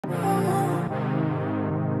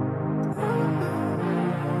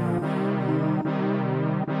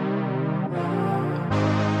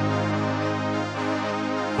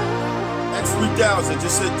3000.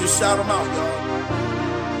 Just shout them out, y'all.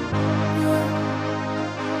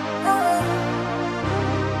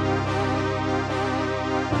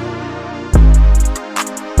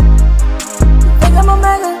 Think I'm a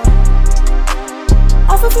mega.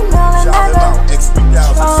 Off of female and Shout them out.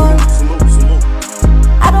 X3000. Salute.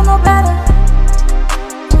 I don't know better.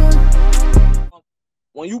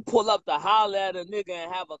 When you pull up to holler at a nigga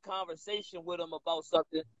and have a conversation with him about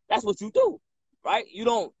something, that's what you do, right? You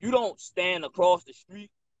don't stand across the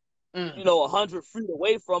street, 100 feet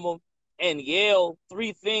away from him and yell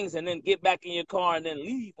 3 things and then get back in your car and then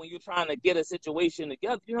leave when you're trying to get a situation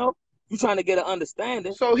together. You're trying to get an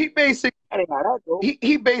understanding. So he basically that ain't how that goes.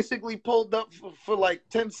 he basically pulled up for like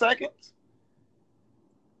 10 seconds.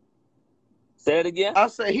 Say it again. I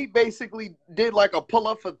say he basically did like a pull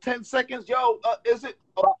up for 10 seconds. Yo, is it?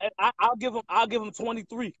 I'll give him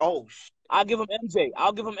 23. Oh, I'll give him MJ.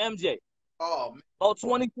 Oh, man.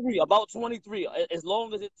 About 23. As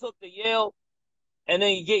long as it took the yell, and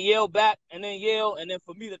then you get yelled back, and then yell, and then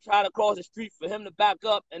for me to try to cross the street, for him to back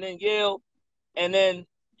up, and then yell, and then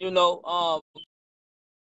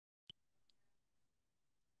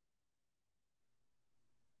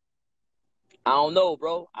I don't know,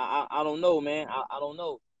 bro. I don't know, man. I don't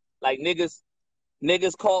know. Like niggas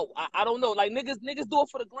call. I don't know. Like niggas do it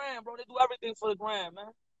for the gram, bro. They do everything for the gram,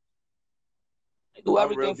 man. They do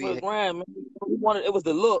everything for the gram, man. It was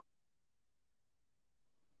the look.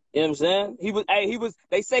 You know what I'm saying? He was.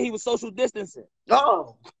 They say he was social distancing.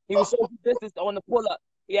 Oh, he was social distance on the pull up.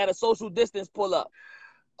 He had a social distance pull up.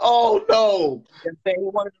 Oh no! You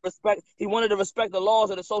know what I'm saying? He wanted to respect the laws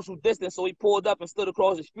of the social distance, so he pulled up and stood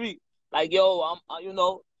across the street. Like, yo,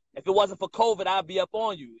 if it wasn't for COVID, I'd be up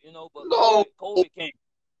on you, But no. COVID came.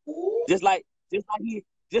 Just like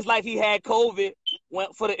he had COVID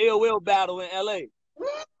went for the ill will battle in LA. You know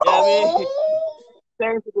what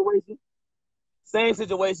I mean? Same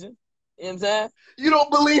situation. You know what I'm saying? You don't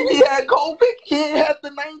believe he had COVID? He ain't had the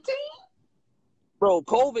 19? Bro,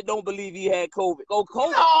 COVID don't believe he had COVID. Oh,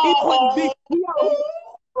 COVID.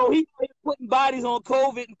 No. He putting bodies on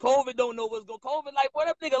COVID, and COVID don't know what's going on. COVID, like, boy,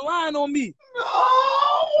 that nigga lying on me.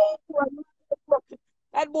 No.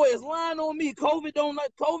 That boy is lying on me. COVID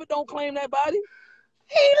don't claim that body.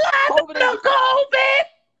 He lied to COVID.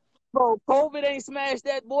 Bro, COVID ain't smashed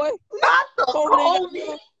that boy. Not the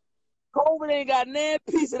COVID. COVID ain't got nan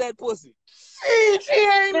piece of that pussy. See, she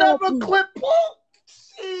ain't never clipped poop.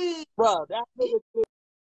 See. Bro, that nigga.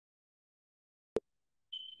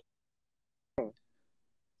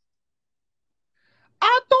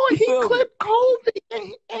 I thought he clipped COVID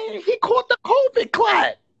and he caught the COVID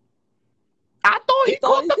clap. I thought he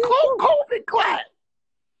caught the COVID clap.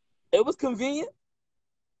 It was convenient.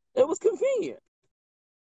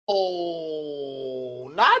 Oh,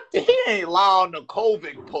 he ain't lied on the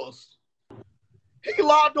COVID puss. He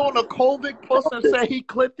lied on the COVID puss and said he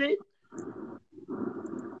clipped it.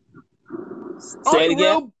 Say it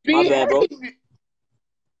again. My bad, bro.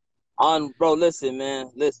 Bro, listen, man.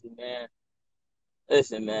 The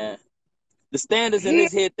standards in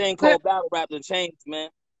this here thing called battle rap done changed, man.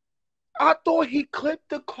 I thought he clipped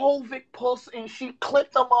the COVID puss and she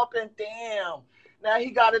clipped him up and damn. Now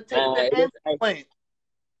he got to take the implant.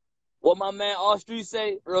 What my man Street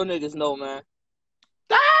say? Real niggas know, man.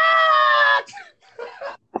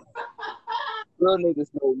 Real niggas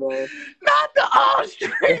know, man. Not the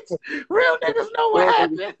Streets. Real niggas know what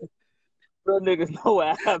happened. Real niggas know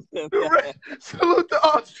what happened, man. Salute to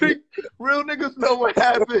all street. Real niggas know what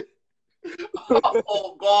happened.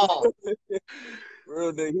 Oh, God.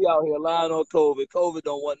 Real nigga, he out here lying on COVID. COVID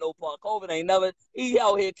don't want no part. COVID ain't never. He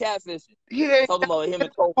out here catfishing. He ain't talking about him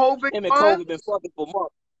and COVID. Him and COVID been fucking for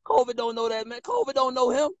months. COVID don't know that, man. COVID don't know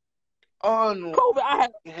him. No. COVID, I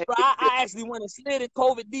actually went and slid in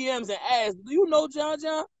COVID DMs and asked, do you know John?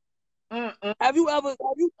 Have you ever?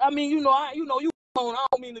 I mean, you on. I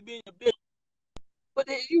don't mean to be in your business. But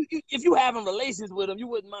if you having relations with him, you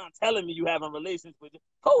wouldn't mind telling me you having relations with him.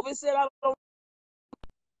 COVID said I don't.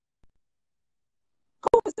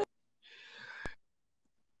 COVID said.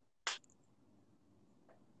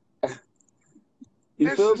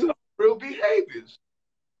 This is unreal behaviors.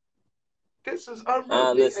 This is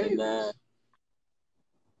unreal behaviors.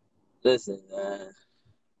 Listen, man.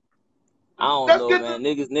 I don't know, man.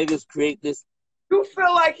 Niggas create this. You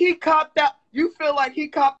feel like he copped that? You feel like he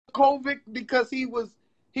copped COVID because he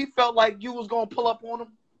felt like you was gonna pull up on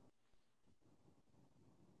him?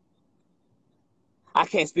 I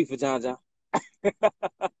can't speak for John.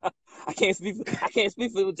 I can't speak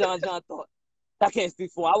for what John thought. I can't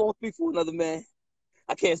speak for. I won't speak for another man.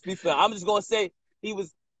 I can't speak for him. I'm just gonna say he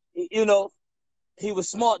was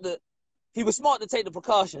smart to take the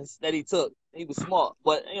precautions that he took. He was smart,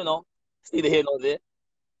 but you know, it's neither here nor there.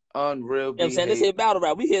 Unreal. You know what I'm saying? This here battle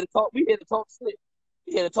rap. We here to talk. We here to talk slick.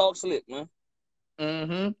 We here to talk slick, man.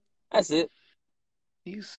 Mm-hmm. That's it.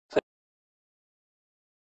 He's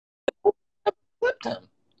flipped him.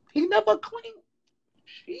 He never cleaned.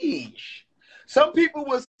 Sheesh. Some people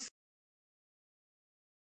was,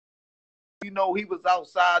 you know, he was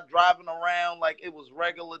outside driving around like it was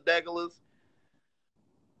regular degulas.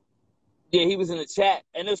 Yeah, he was in the chat,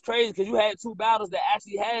 and it was crazy because you had two battles that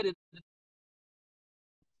actually had it.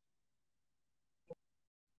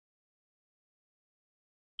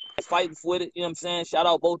 Fighting for it, you know what I'm saying? Shout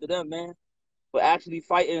out both of them, man, for actually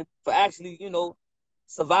fighting, for actually, you know,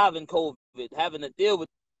 surviving COVID, having to deal with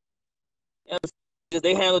it. You know,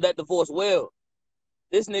 they handled that divorce well.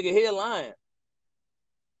 This nigga here lying.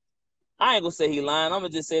 I ain't gonna say he lying. I'm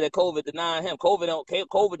gonna just say that COVID denying him.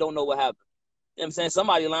 COVID don't know what happened. You know what I'm saying?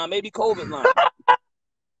 Somebody lying. Maybe COVID lying.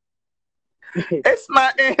 It's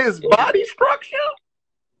not in his body structure.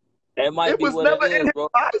 It might be was what never it is, in his bro.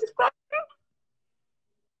 body structure.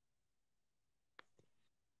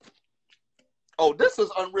 Oh, this is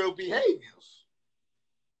unreal behaviors.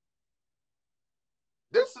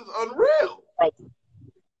 This is unreal. I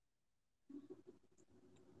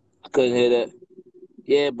couldn't hear that.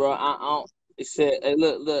 Yeah, bro. I don't. It said, hey,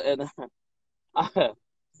 look, and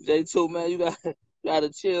J2, man, you gotta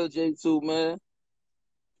chill, J2, man.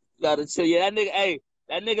 You gotta chill. Yeah, that nigga, hey,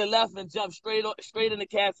 that nigga left and jumped straight in the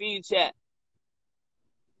caffeine chat.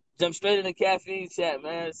 Jump straight in the caffeine chat,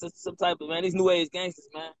 man. It's some type of, man. These new age gangsters,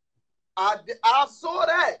 man. I saw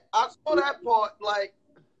that. I saw that part. Like,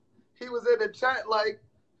 he was in the chat, like,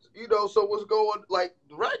 you know, so what's going, like,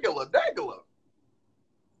 regular.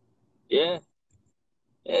 Yeah.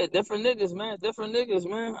 Yeah, different niggas, man.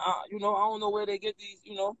 You know, I don't know where they get these,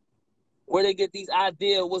 you know, where they get these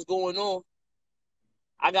ideas of what's going on.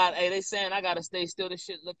 They saying I gotta stay still. This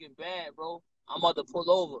shit looking bad, bro. I'm about to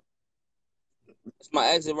pull over. It's my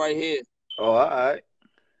exit right here. Oh, all right.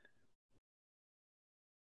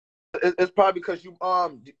 It's probably because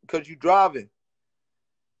you driving.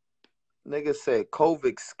 Nigga said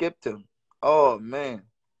COVID skipped him. Oh man,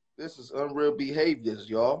 this is unreal behaviors,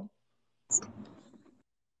 y'all.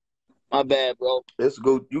 My bad, bro. Let's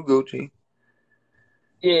go. You go, T.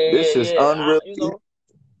 Yeah, this is unreal. you know.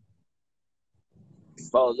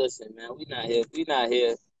 Bro, listen, man. We not here.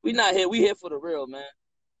 We here for the real, man.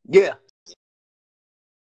 Yeah.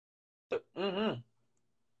 Mm-hmm.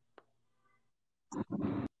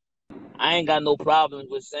 I ain't got no problems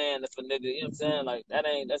with saying if a nigga, you know what I'm saying? Like,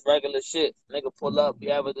 that's regular shit. Nigga pull up, we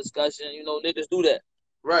have a discussion, you know, niggas do that.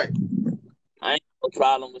 Right. I ain't got no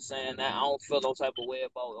problem with saying that. I don't feel no type of way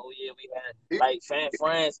about, oh yeah, we had, like,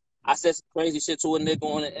 friends. I said some crazy shit to a nigga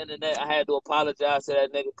on the internet. I had to apologize to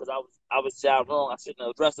that nigga because I was job wrong. I shouldn't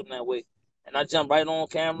have addressed him that way. And I jumped right on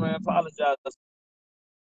camera and apologized.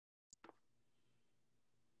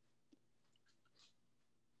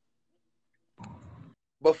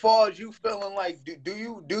 But far as you feeling like, do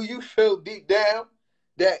you feel deep down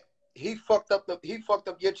that he fucked up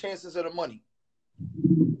your chances of the money?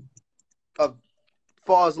 Of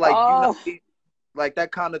far as like you not like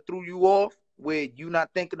that kind of threw you off where you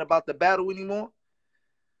not thinking about the battle anymore?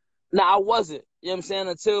 Nah, I wasn't. You know what I'm saying?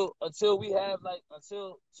 Until we have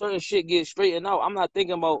until certain shit gets straightened out, I'm not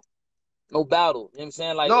thinking about no battle. You know what I'm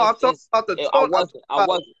saying? Like, no, I'm talking about the talk. I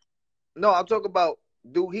wasn't. No, I'm talking about,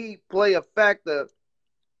 do he play a factor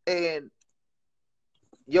in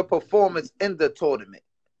your performance in the tournament?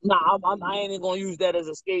 Nah, I ain't even gonna use that as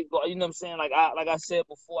a scapegoat. You know what I'm saying? Like I said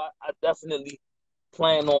before, I definitely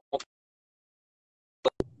plan on.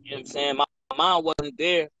 You know what I'm saying? My mind wasn't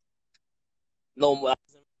there no more.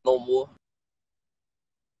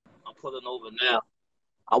 I'm pulling over now.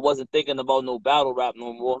 I wasn't thinking about no battle rap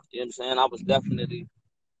no more. You know what I'm saying? I was definitely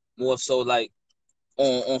more so like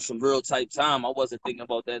on some real type time. I wasn't thinking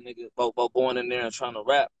about that nigga about going in there and trying to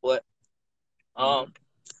rap. But gonna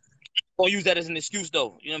use that as an excuse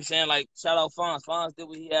though. You know what I'm saying? Like, shout out Fonz. Fonz did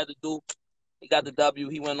what he had to do. He got the W.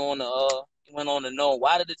 He went on to know.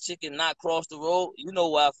 Why did the chicken not cross the road? You know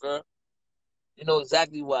why, Fer. You know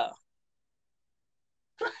exactly why.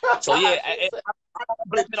 So yeah, I'm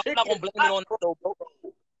not gonna blame it on that though, bro.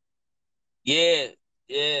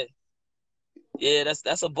 Yeah,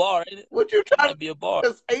 that's a bar, ain't it? What you trying to be a bar?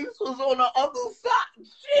 Because Ace was on the other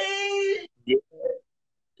side.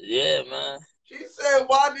 Yeah, man. She said,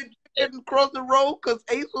 why did you didn't cross the road? Because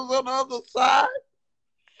Ace was on the other side.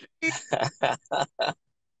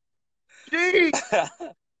 Gee. Yeah,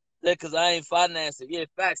 because I ain't financing. Yeah,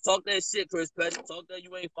 facts. Talk that shit, Chris Petty. Talk that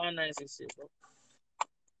you ain't financing shit, bro.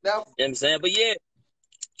 Now, you know what I'm saying? But yeah.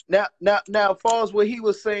 Now, as far as what he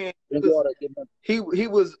was saying, he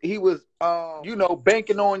was you know,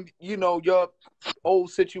 banking on, you know, your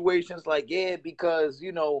old situations, like, yeah, because,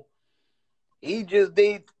 you know, he just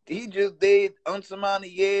did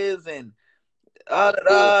unsurmounted years and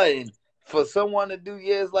and for someone to do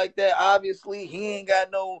years like that, obviously he ain't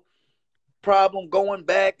got no problem going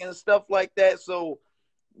back and stuff like that. So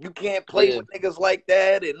you can't play with niggas like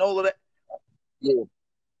that and all of that. Yeah.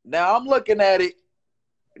 Now I'm looking at it.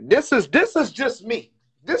 This is just me.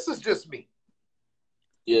 This is just me.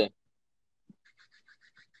 Yeah.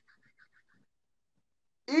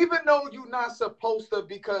 Even though you're not supposed to,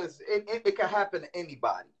 because it can happen to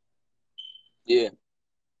anybody. Yeah.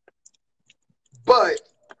 But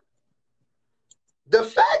the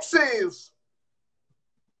facts is,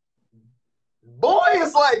 boy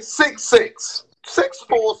is like 6'6", 6'4",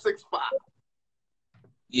 6'5".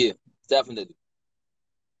 Yeah, definitely.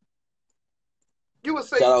 You would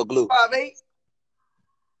say 5'8"?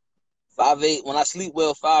 5'8". When I sleep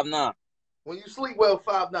well, 5'9". When you sleep well,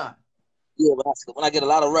 5'9". Yeah, when I get a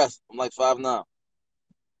lot of rest, I'm like 5'9".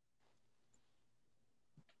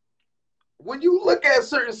 When you look at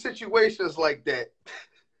certain situations like that,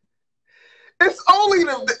 it's only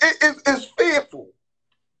it's fearful.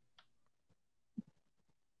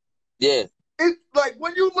 Yeah. It's like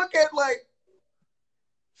when you look at like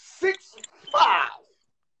 6'5".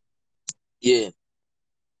 Yeah.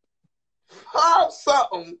 5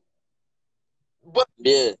 something. But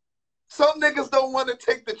yeah, some niggas don't want to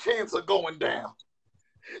take the chance of going down.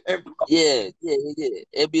 And yeah.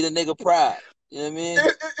 It'd be the nigga pride. You know what I mean?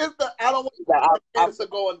 It's the I don't want to take the chance of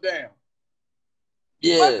going down.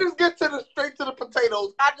 Yeah. Let's just get straight to the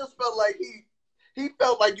potatoes. I just felt like he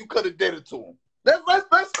felt like you could have did it to him. Let's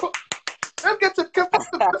get to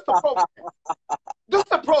the program. Just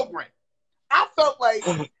the program. I felt like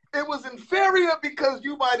it was inferior because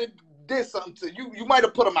you might have did something to you. You might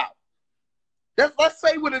have put him out. Let's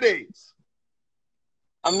say what it is.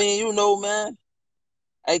 I mean, you know, man.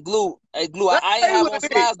 Hey, Glue. I ain't have on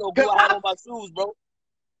slides though, Glue. I had on my shoes, bro.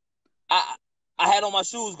 I had on my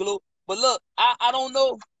shoes, Glue. But look, I don't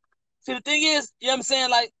know. See, the thing is, you know what I'm saying?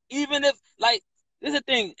 Like, even if, like, this is the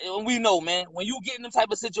thing, and we know, man, when you get in them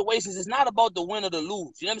type of situations, it's not about the win or the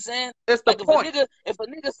lose. You know what I'm saying? It's the like, point. If a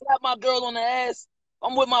nigga slap my girl on the ass,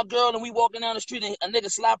 I'm with my girl and we walking down the street and a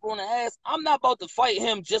nigga slap her on the ass, I'm not about to fight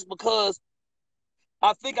him just because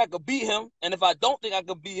I think I could beat him. And if I don't think I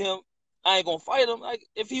could beat him, I ain't gonna fight him. Like,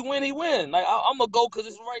 if he win, he win. Like, I'm gonna go because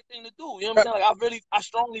it's the right thing to do. You know what I'm saying? Like, I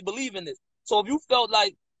strongly believe in this. So if you felt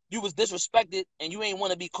like you was disrespected and you ain't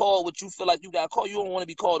want to be called what you feel like you got called, you don't want to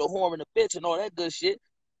be called a whore and a bitch and all that good shit.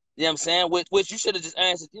 You know what I'm saying? Which you should have just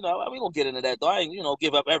answered, you know, we gonna get into that though. I ain't, you know,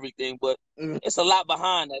 give up everything, but it's a lot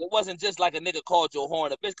behind that. It wasn't just like a nigga called you a whore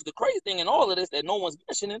and a bitch. Because the crazy thing in all of this that no one's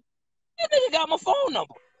mentioning, that nigga got my phone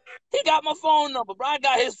number. He got my phone number, bro. I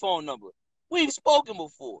got his phone number. We've spoken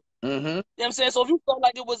before. Mm-hmm. You know what I'm saying? So if you felt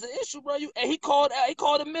like it was an issue, bro, and he called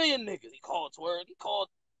a million niggas. He called Twerk. He called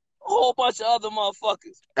a whole bunch of other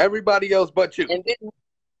motherfuckers. Everybody else but you. And then,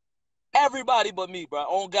 everybody but me, bro.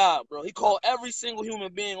 On God, bro. He called every single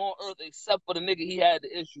human being on earth except for the nigga he had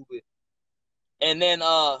the issue with. And then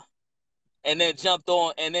jumped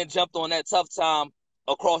on that tough time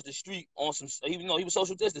across the street on some, he was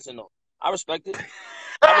social distancing though. I respect it.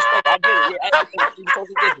 I get it. Yeah, he was social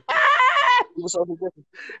distancing. He was social distancing.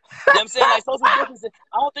 You know what I'm saying? Like, social distancing.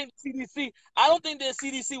 I don't think the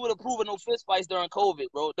CDC would approve of no fist fights during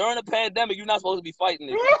COVID, bro. During the pandemic, you're not supposed to be fighting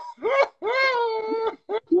it.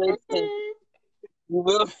 You ain't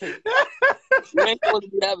supposed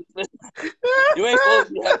to be having fist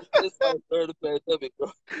fights during the pandemic,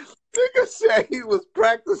 bro. Nigga said he was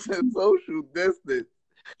practicing social distance.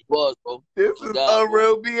 He was, bro. This is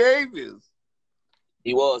unreal behaviors.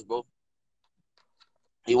 He was, bro.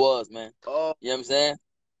 He was, man. Oh. You know what I'm saying?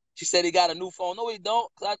 She said he got a new phone. No, he don't.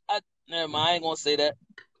 Never mind. I ain't gonna say that.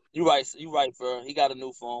 You right, Fer. He got a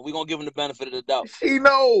new phone. We gonna give him the benefit of the doubt. He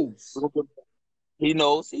knows. He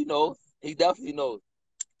knows. He definitely knows.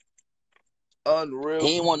 Unreal.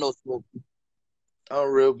 He ain't want no smoke.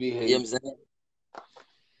 Unreal behavior. You know what I'm saying?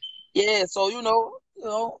 Yeah, so you know,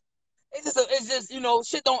 it's just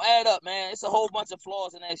shit don't add up, man. It's a whole bunch of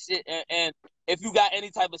flaws in that shit, and if you got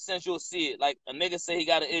any type of sense, you'll see it. Like, a nigga say he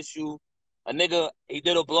got an issue, a nigga he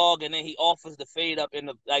did a blog and then he offers the fade up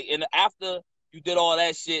after you did all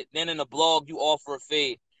that shit, then in the blog you offer a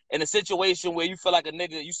fade. In a situation where you feel like a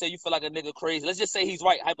nigga crazy, let's just say he's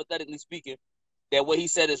right, hypothetically speaking, that what he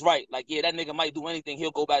said is right. Like, yeah, that nigga might do anything,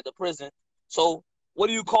 he'll go back to prison. So what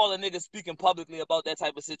do you call a nigga speaking publicly about that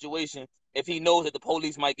type of situation if he knows that the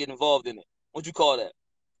police might get involved in it? What'd you call that?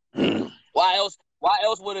 Why else Why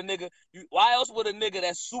else would a nigga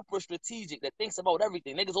that's super strategic, that thinks about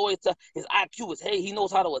everything? Niggas always tell his IQ is, hey, he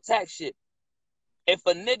knows how to attack shit. If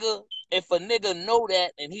a nigga know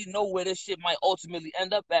that and he know where this shit might ultimately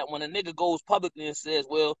end up at, when a nigga goes publicly and says,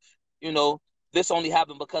 well, you know, this only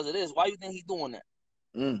happened because of this, why you think he's doing that?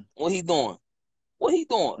 What he doing? What he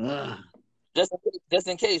doing? Just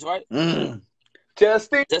in case, right?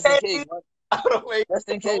 Just in case, right? Just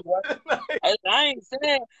in case, right? I ain't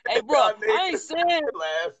saying, hey, bro, I ain't saying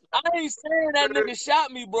that nigga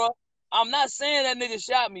shot me, bro. I'm not saying that nigga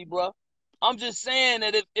shot me, bro. I'm just saying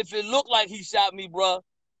that if it looked like he shot me, bro,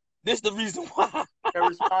 this the reason why.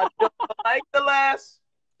 Like the last.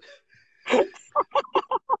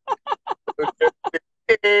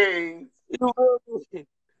 You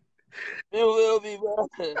will be, bro.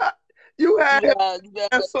 You had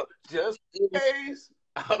just in case.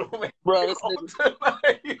 Bro, this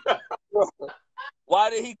nigga. Bro, why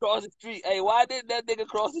did he cross the street? Hey, why did that nigga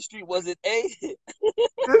cross the street? Was it A?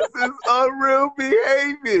 This is unreal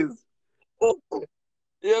behaviors. You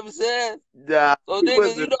know what I'm saying? Nah, so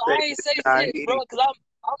niggas, you know, I ain't say shit, bro, because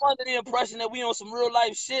I'm under the impression that we on some real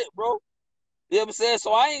life shit, bro. You know what I'm saying?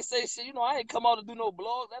 So I ain't say shit. You know, I ain't come out to do no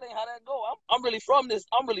blog. That ain't how that go. I'm really from this.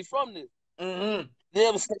 Mm-hmm. You know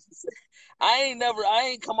what I'm saying? I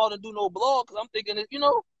ain't come out and do no blog because I'm thinking that, you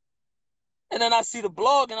know. And then I see the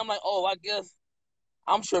blog and I'm like, oh, I guess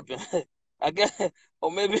I'm tripping. I guess,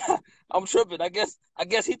 or maybe I'm tripping. I guess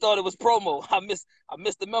he thought it was promo. I missed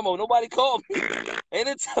the memo. Nobody called me.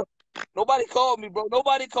 Nobody called me, bro.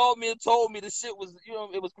 Nobody called me and told me the shit was, you know,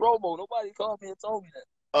 it was promo. Nobody called me and told me that.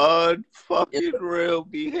 Unfucking real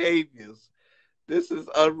behaviors. This is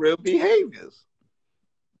unreal behaviors.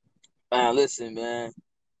 Man, listen, man.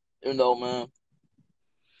 You know, man.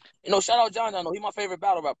 You know, shout out John John. He my favorite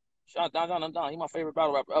battle rapper. Shout out John John. He my favorite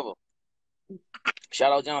battle rapper ever.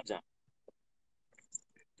 Shout out John John.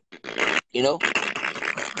 You know?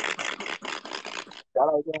 Shout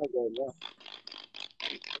out John John, man.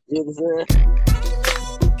 You know what I'm saying?